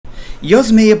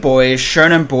Yo's me, your boy,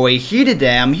 Shonen Boy, here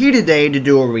today. I'm here today to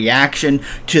do a reaction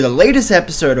to the latest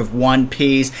episode of One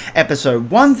Piece, episode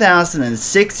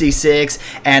 1066,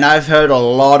 and I've heard a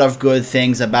lot of good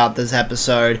things about this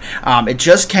episode. It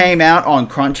just came out on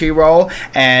Crunchyroll,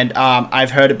 and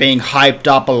I've heard it being hyped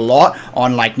up a lot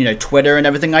on, like, you know, Twitter and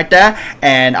everything like that,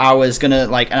 and I was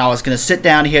gonna sit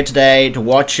down here today to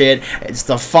watch it. It's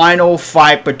the final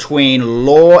fight between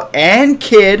Law and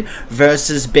Kid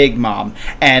versus Big Mom,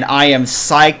 and I am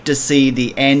psyched to see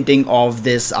the ending of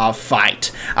this fight.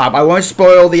 I won't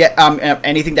spoil the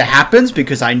anything that happens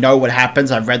because I know what happens.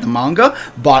 I've read the manga,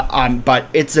 but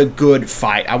it's a good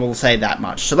fight. I will say that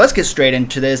much. So let's get straight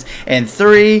into this. In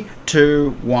 3,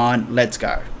 2, 1, let's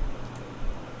go.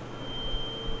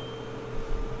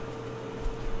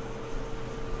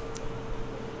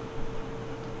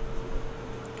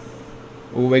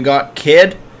 Ooh, we got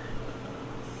Kid.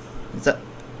 Is that?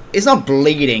 It's not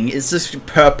bleeding, it's just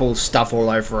purple stuff all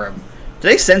over him. Do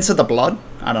they censor the blood?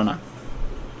 I don't know.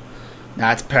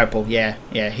 Nah, it's purple, yeah.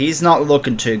 Yeah, he's not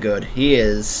looking too good. He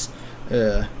is...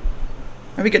 And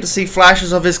we get to see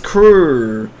flashes of his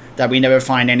crew that we never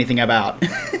find anything about.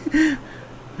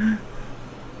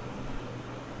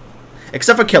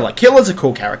 Except for Killer. Killer's a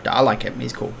cool character. I like him.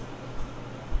 He's cool.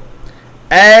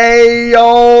 Hey,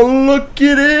 yo, look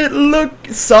at it. Look,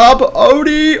 Sub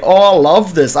Odie. Oh, I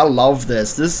love this. I love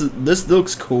this. This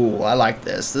looks cool. I like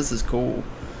this. This is cool.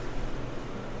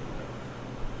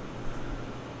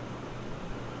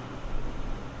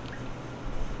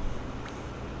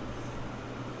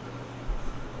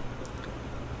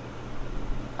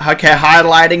 Okay,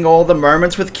 highlighting all the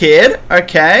moments with Kid.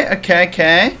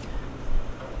 Okay.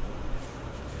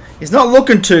 He's not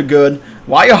looking too good.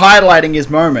 Why are you highlighting his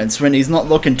moments when he's not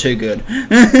looking too good?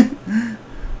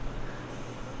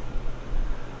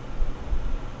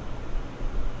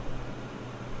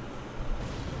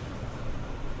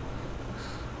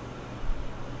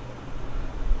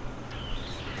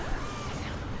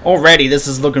 Already, this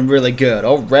is looking really good.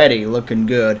 Already looking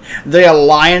good. The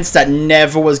alliance that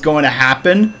never was going to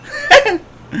happen.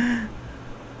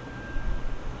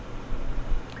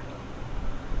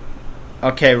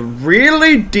 Okay,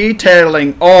 really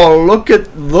detailing. Oh, look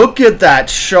at that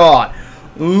shot.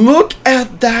 Look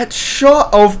at that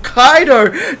shot of Kaido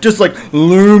just like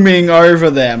looming over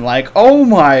them. Like, oh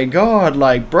my god,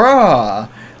 like, bruh.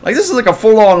 Like, this is like a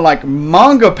full-on, like,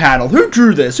 manga panel. Who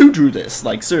drew this? Who drew this?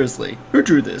 Like, seriously. Who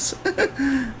drew this?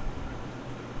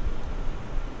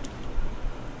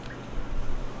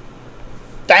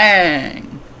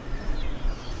 Dang.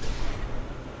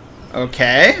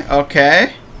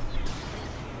 Okay.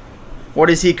 What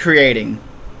is he creating?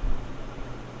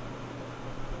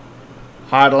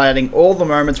 Highlighting all the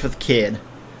moments with Kid.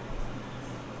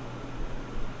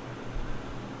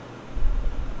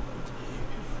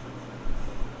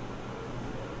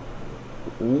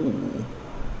 Ooh.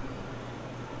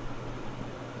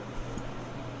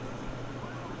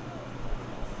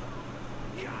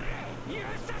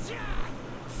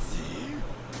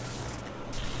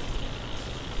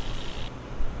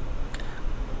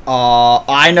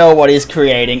 I know what he's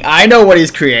creating. I know what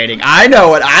he's creating. I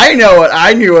knew it. I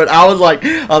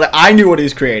knew what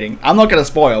he's creating. I'm not gonna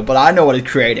spoil, but I know what he's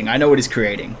creating. I know what he's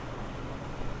creating.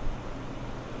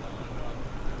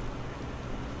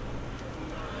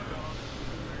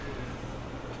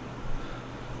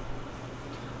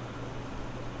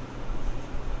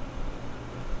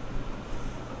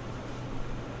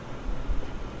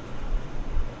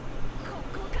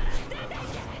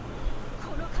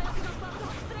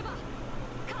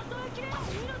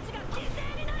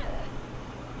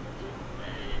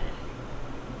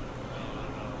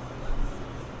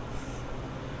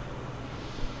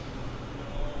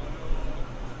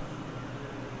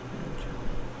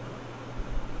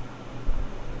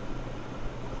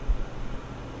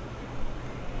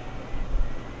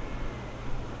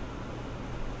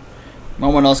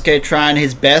 Momonosuke trying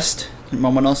his best.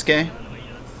 Momonosuke.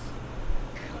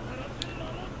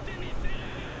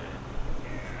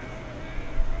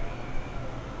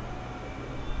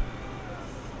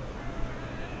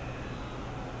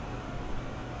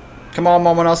 Come on,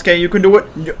 Momonosuke, you can do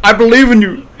it. I believe in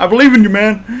you. I believe in you,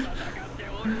 man.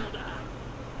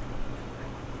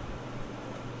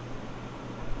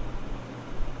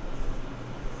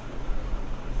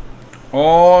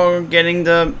 Oh, getting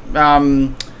the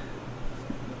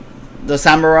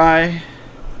samurai,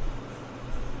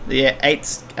 the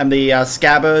 8 and the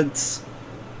scabbards,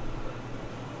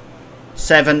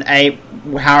 7, 8,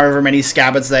 however many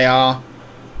scabbards they are.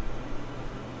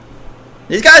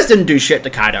 These guys didn't do shit to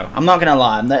Kaido. I'm not gonna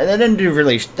lie. They didn't do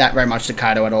really that very much to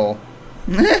Kaido at all.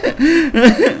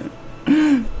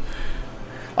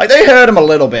 Like, they hurt him a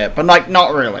little bit, but, like,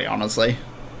 not really, honestly.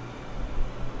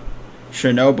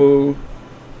 Shinobu.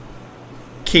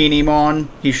 Kinemon.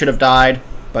 He should have died,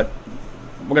 but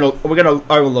we're gonna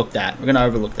overlook that. We're gonna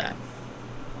overlook that.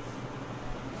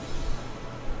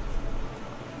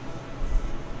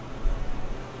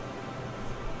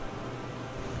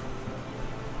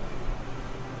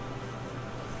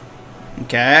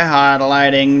 Okay,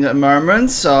 highlighting the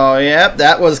moments. So, yep,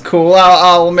 that was cool.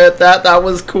 I'll admit that. That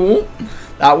was cool.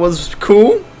 That was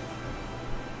cool.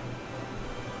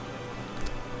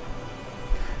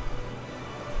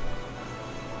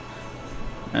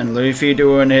 And Luffy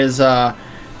doing his, the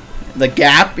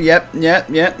gap. Yep.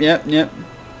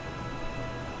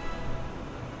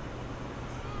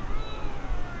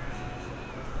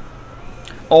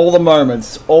 All the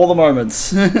moments. All the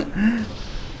moments.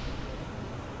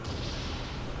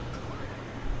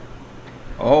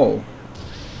 Oh.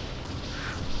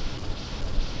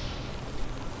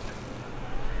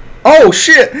 Oh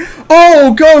shit!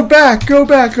 Oh, go back! Oh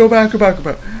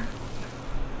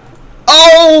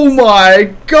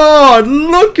my god!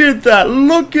 Look at that!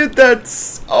 Look at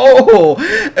that! Oh,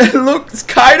 it looks.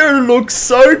 Kaido looks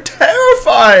so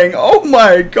terrifying! Oh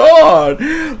my god!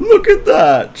 Look at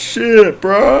that shit,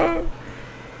 bro!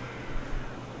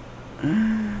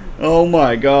 Oh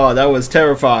my god, that was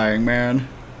terrifying, man.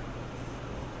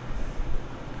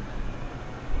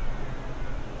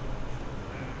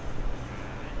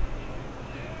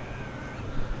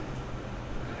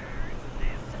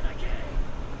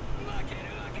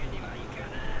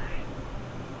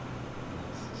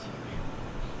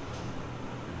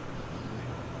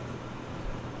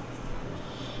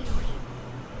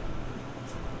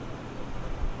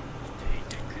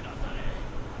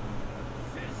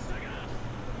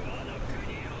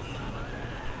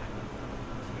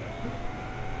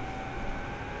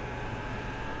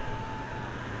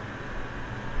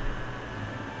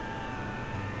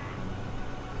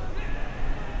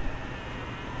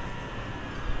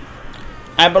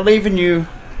 I believe in you.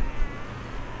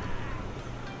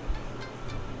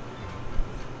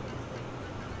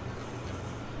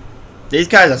 These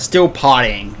guys are still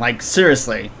partying. Like,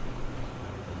 seriously.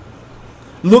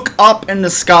 Look up in the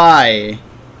sky.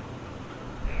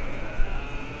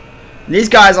 These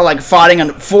guys are like fighting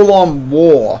a full-on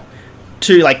war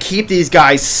to like keep these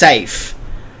guys safe.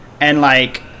 And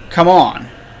like, come on.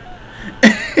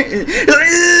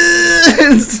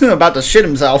 He's about to shit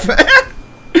himself.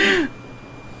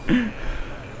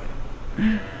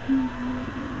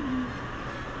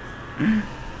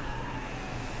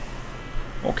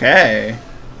 Okay.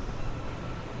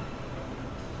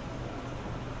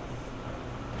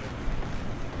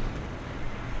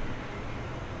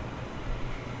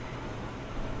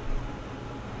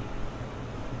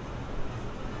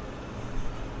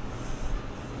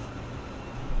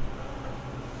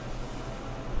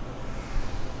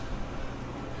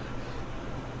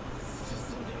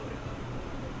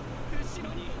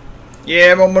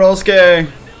 Yeah,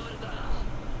 Momonosuke.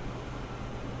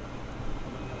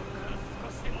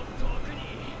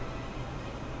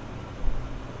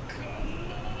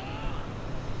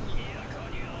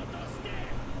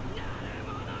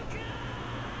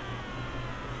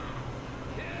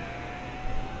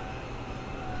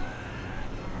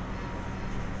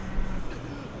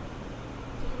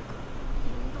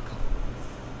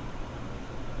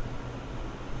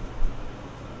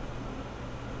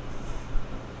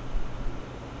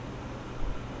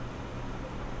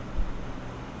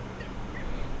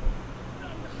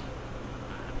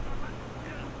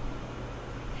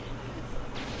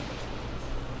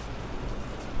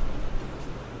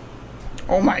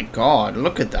 Oh my god,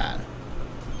 look at that.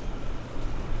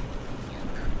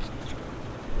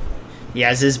 He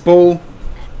has his bull.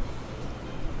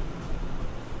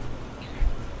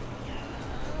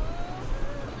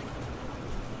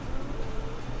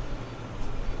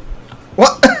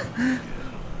 What?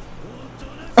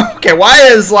 Okay, why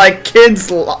is like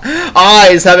kids'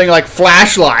 eyes having like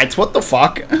flashlights? What the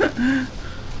fuck?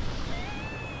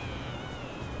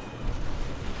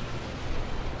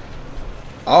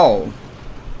 Oh.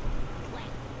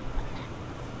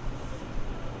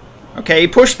 Okay, he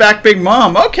pushed back Big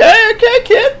Mom. Okay,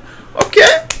 kid.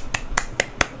 Okay.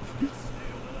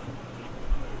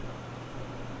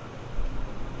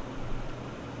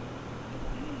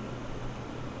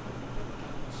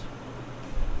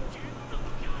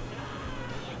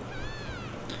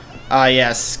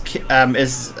 Yes.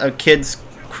 Is a kid's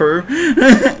crew.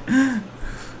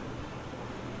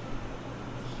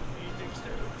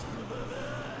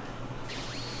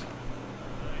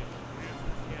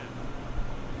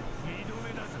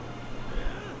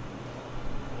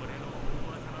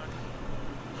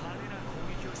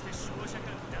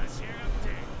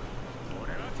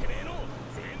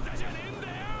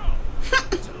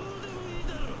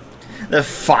 They're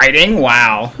fighting?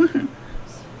 Wow.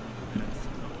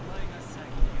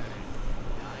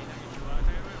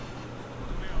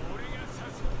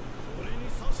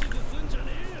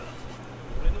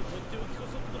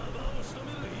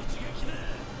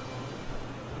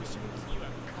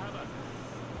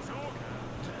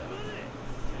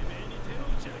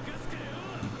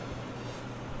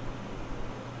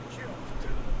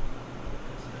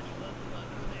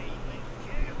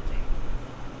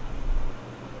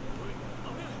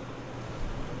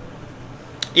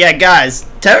 Yeah, guys,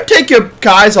 don't take your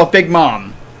eyes off Big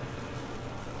Mom.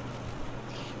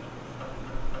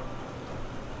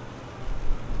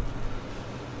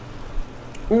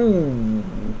 Ooh.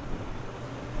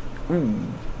 Ooh.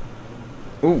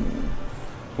 Ooh.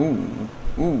 Ooh.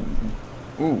 Ooh.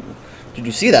 Ooh. Did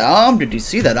you see that arm? Did you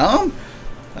see that arm?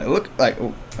 Look at that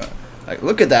arm.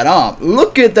 Look at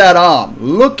that arm.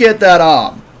 Look at that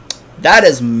arm. That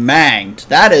is manged.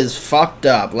 That is fucked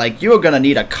up. Like, you're gonna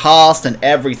need a cast and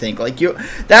everything. Like,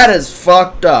 that is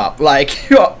fucked up. Like,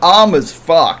 your arm is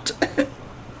fucked.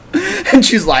 And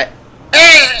she's like,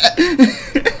 eh!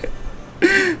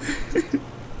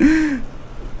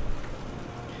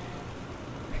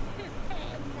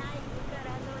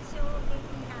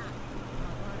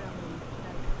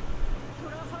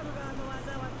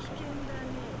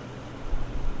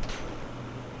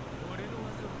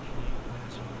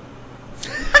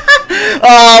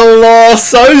 Oh, Lord,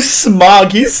 so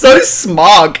smug. He's so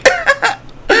smug.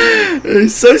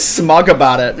 He's so smug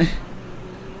about it.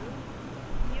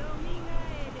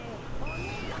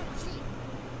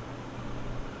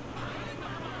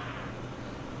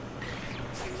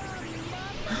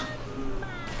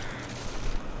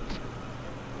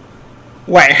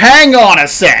 Wait, hang on a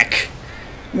sec.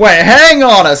 Wait, hang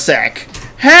on a sec.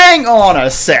 Hang on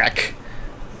a sec.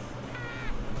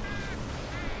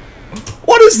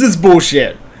 What is this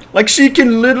bullshit? Like, she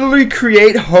can literally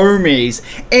create homies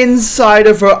inside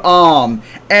of her arm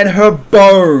and her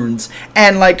bones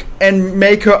and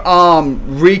make her arm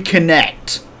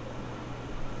reconnect.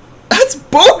 That's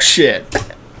bullshit.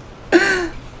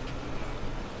 That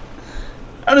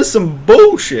is some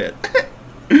bullshit.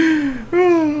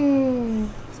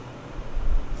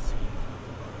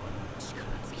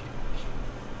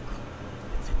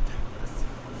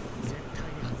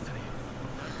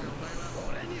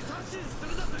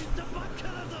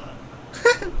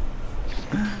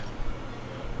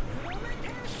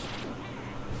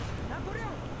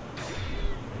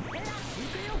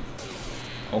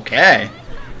 Okay.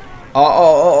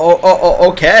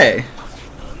 Okay.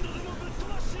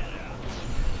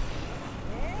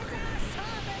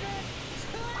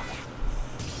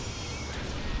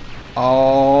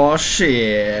 Oh,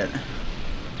 shit.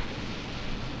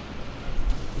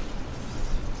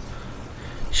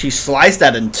 She sliced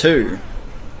that in two.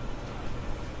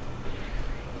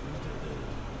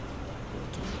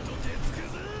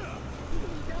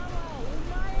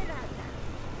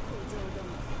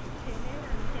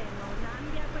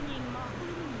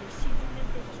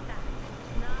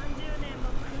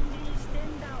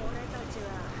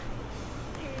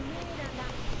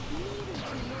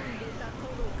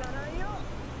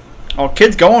 Oh,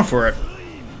 kid's going for it.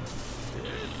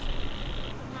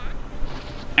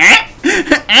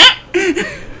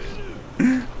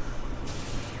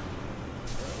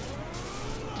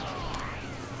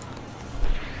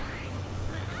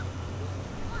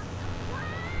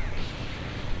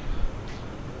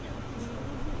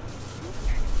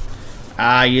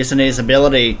 Using his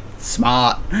ability.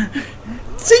 Smart.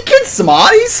 See, kid's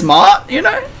smart. He's smart, you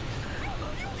know?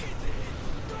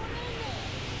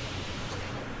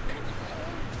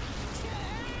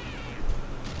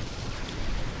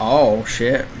 Oh,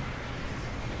 shit.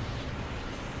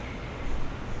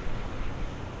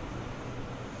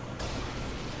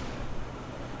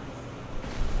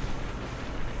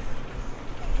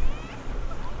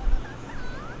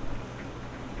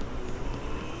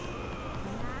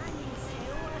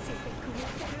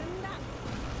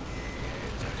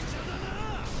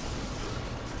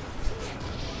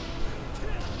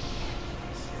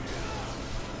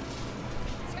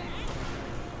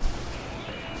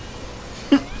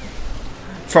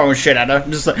 Throwing shit at her,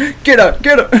 just like, get her,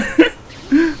 get her.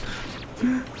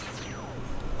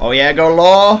 Oh yeah, go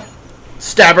Law.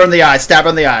 Stab her in the eye, stab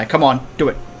her in the eye. Come on, do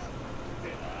it.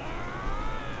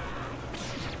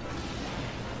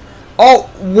 Oh,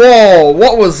 whoa,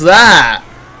 what was that?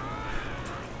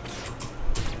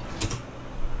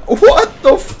 What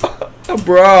the fuck,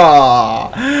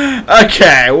 bruh?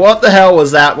 Okay, what the hell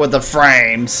was that with the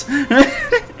frames?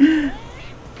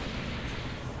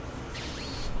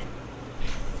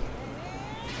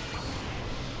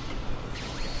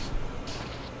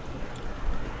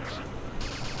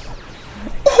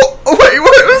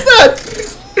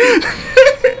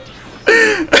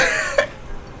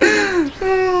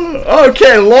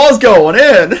 Okay, Law's going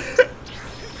in.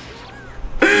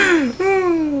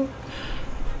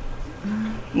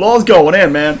 Law's going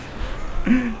in, man.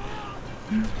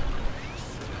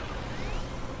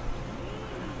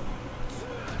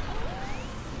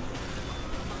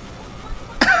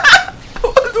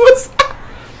 What was that?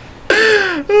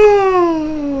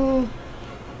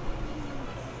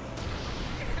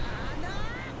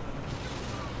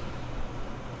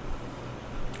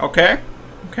 Okay.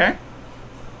 Okay.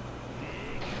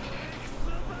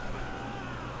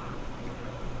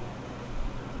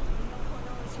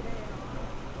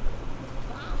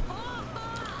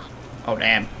 Oh,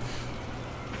 damn.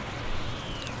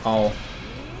 Oh.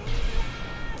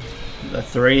 The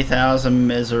 3,000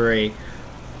 misery.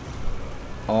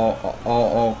 Oh,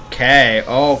 okay.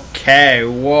 Okay.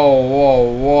 Whoa,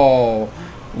 whoa, whoa.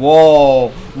 Whoa,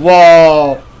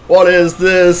 whoa. What is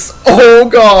this? Oh,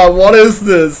 God. What is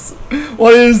this?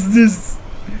 What is this?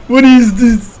 What is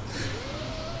this?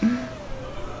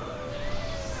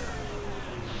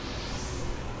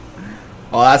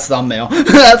 Oh, that's a thumbnail.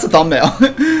 That's a thumbnail.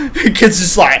 Kid's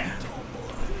just like,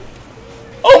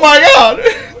 oh my god.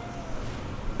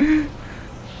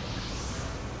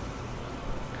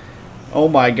 Oh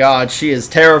my god, she is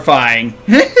terrifying.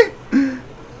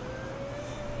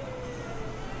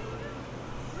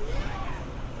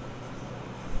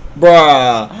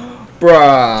 Bruh,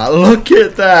 look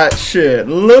at that shit.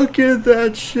 Look at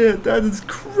that shit. That is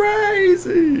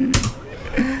crazy.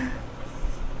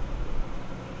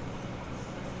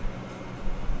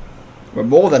 We're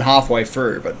more than halfway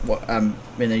through, but what,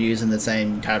 they're using the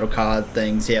same title card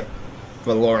things. Yep,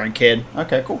 for Laura and Kid.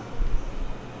 Okay, cool.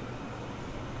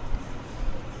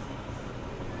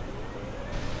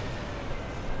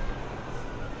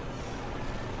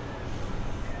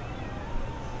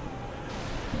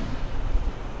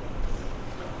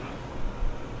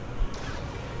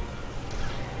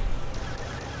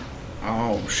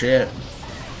 Oh shit.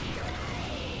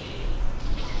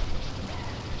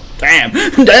 Damn!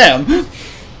 Damn!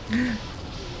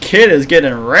 Kid is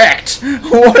getting wrecked!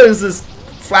 What is this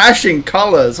flashing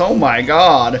colors? Oh my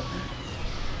god!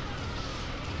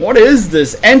 What is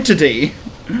this entity?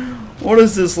 What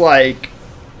is this like?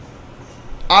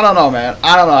 I don't know, man.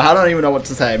 I don't know. I don't even know what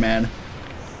to say, man.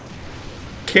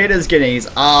 Kid is getting his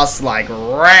ass like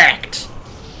wrecked!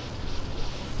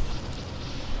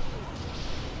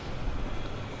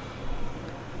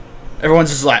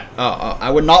 Everyone's just like, oh, I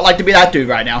would not like to be that dude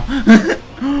right now.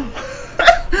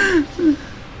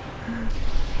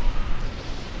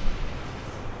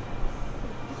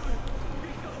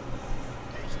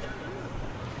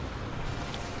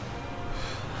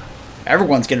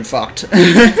 Everyone's getting fucked.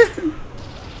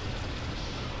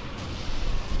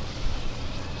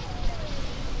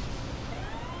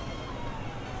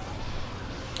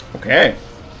 Okay.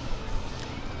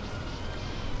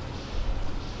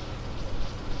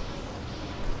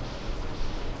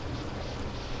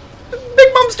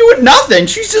 Doing nothing.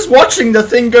 She's just watching the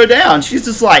thing go down. She's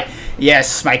just like,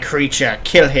 yes, my creature,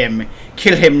 kill him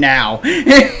now.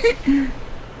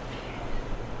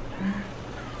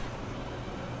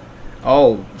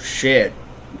 Oh shit,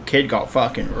 Kid got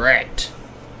fucking wrecked.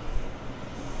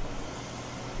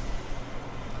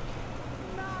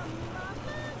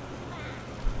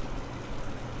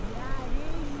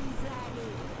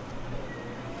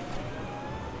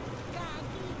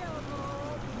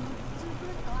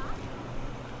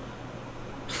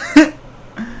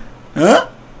 Huh?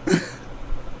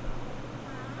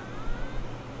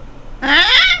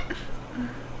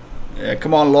 Yeah,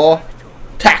 come on, Law.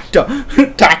 Tacto!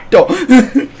 Tacto!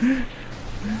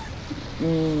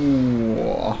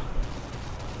 Ooh.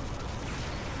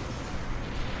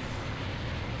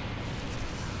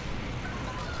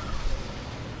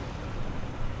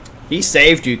 He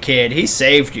saved you, Kid. He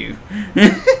saved you.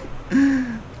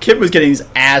 Kid was getting his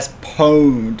ass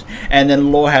pwned, and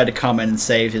then Law had to come in and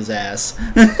save his ass.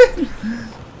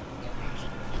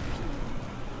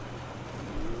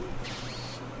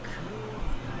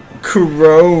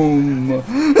 Chrome.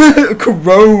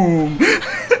 Chrome.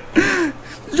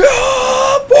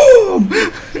 Yeah, boom.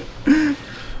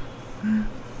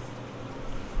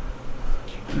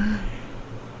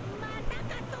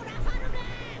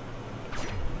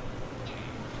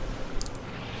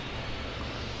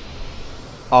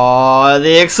 Oh,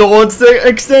 the sword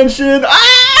extension!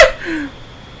 Ah!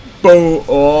 Boom!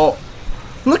 Oh,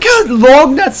 look how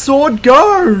long that sword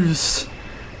goes!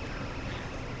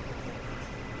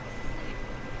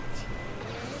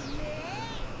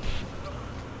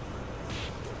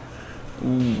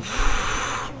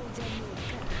 Oof!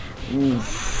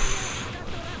 Oof!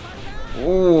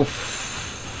 Oof!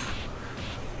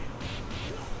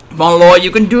 Come on, Law,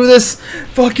 you can do this!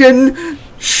 Fucking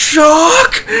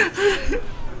shock!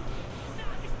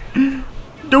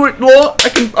 Do it, Law!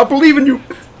 I believe in you!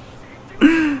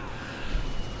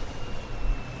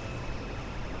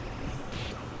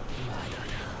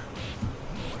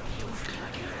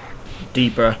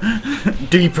 Deeper.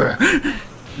 Deeper.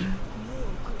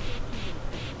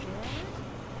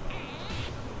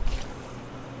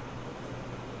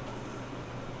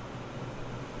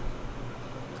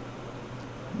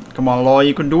 Come on, Law,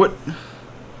 you can do it.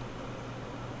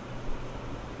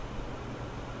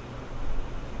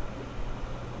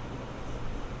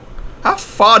 How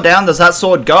far down does that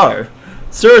sword go?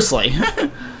 Seriously.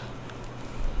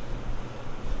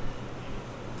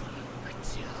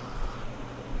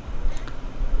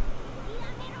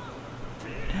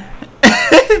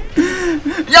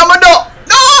 Yamado!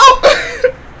 No!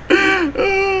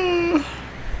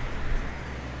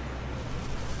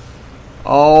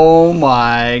 Oh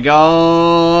my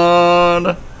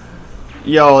god.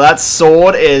 Yo, that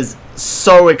sword is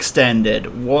so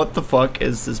extended. What the fuck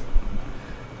is this?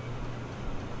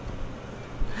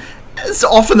 It's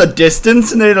off in the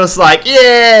distance and they're just like,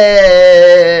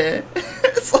 yeah!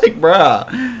 It's like,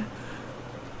 bruh.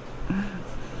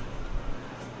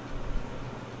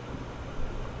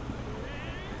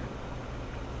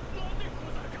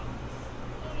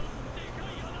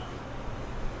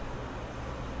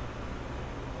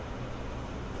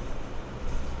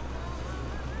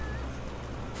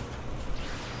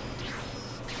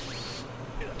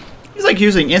 He's like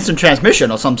using instant transmission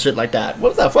or some shit like that.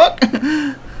 What the fuck?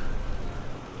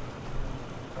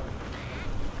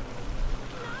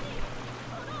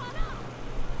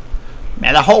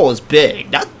 Man, that hole is big.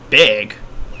 That's big.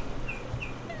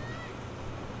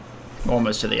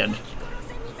 Almost to the end.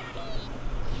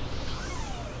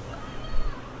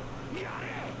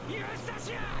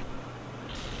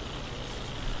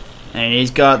 And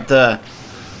he's got the...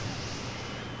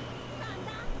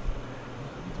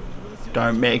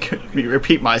 Don't make me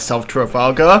repeat myself,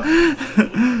 Trafalgar.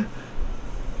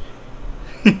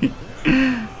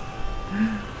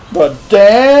 The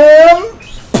damn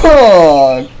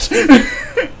punt!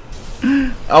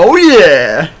 Oh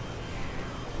yeah!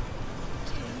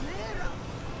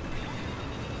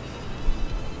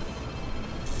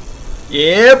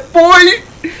 Yeah, boy!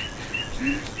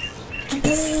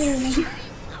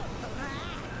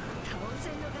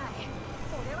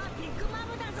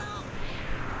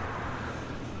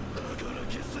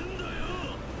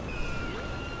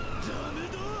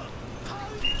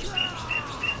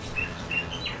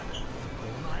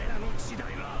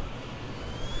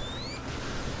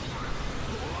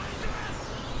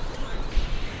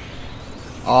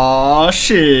 Aw,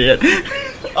 shit.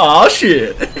 Aw,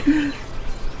 shit.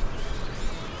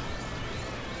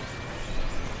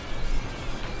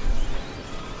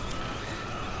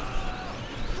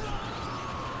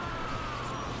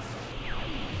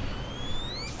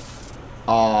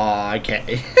 Oh,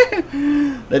 okay.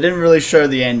 They didn't really show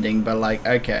the ending, but like,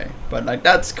 okay. But like,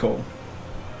 that's cool.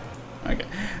 Okay.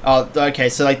 Oh, okay,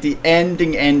 so like the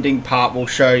ending part will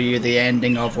show you the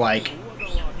ending of like...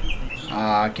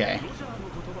 okay.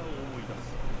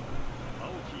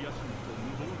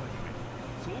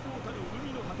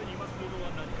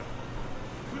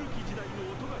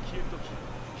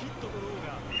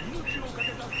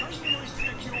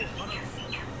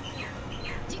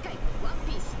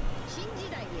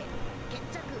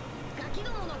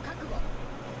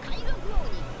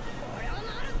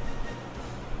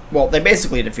 Well, they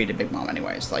basically defeated Big Mom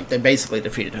anyways. Like, they basically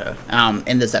defeated her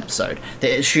in this episode.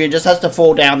 She just has to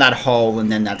fall down that hole and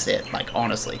then that's it. Like,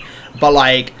 honestly. But,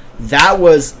 like, that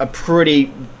was a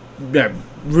pretty...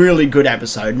 really good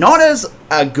episode. Not as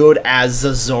good as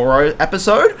the Zoro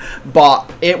episode, but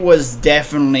it was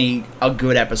definitely a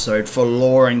good episode for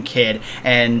Law and Kid,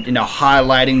 and you know,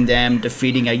 highlighting them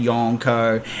defeating a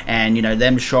Yonko, and you know,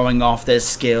 them showing off their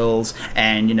skills,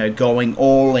 and you know, going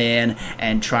all in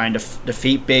and trying to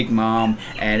defeat Big Mom.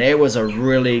 And it was a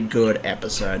really good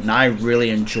episode, and I really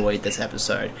enjoyed this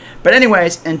episode. But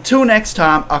anyways, until next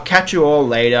time, I'll catch you all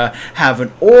later. Have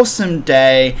an awesome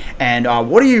day, and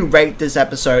what do you rate this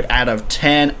episode out of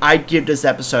 10? I'd give this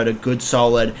episode a good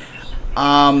solid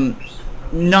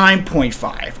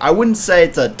 9.5. I wouldn't say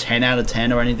it's a 10 out of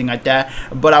 10 or anything like that,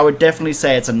 but I would definitely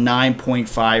say it's a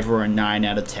 9.5 or a 9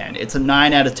 out of 10. It's a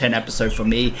 9 out of 10 episode for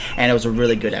me, and it was a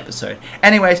really good episode.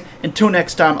 Anyways, until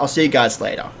next time, I'll see you guys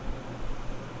later.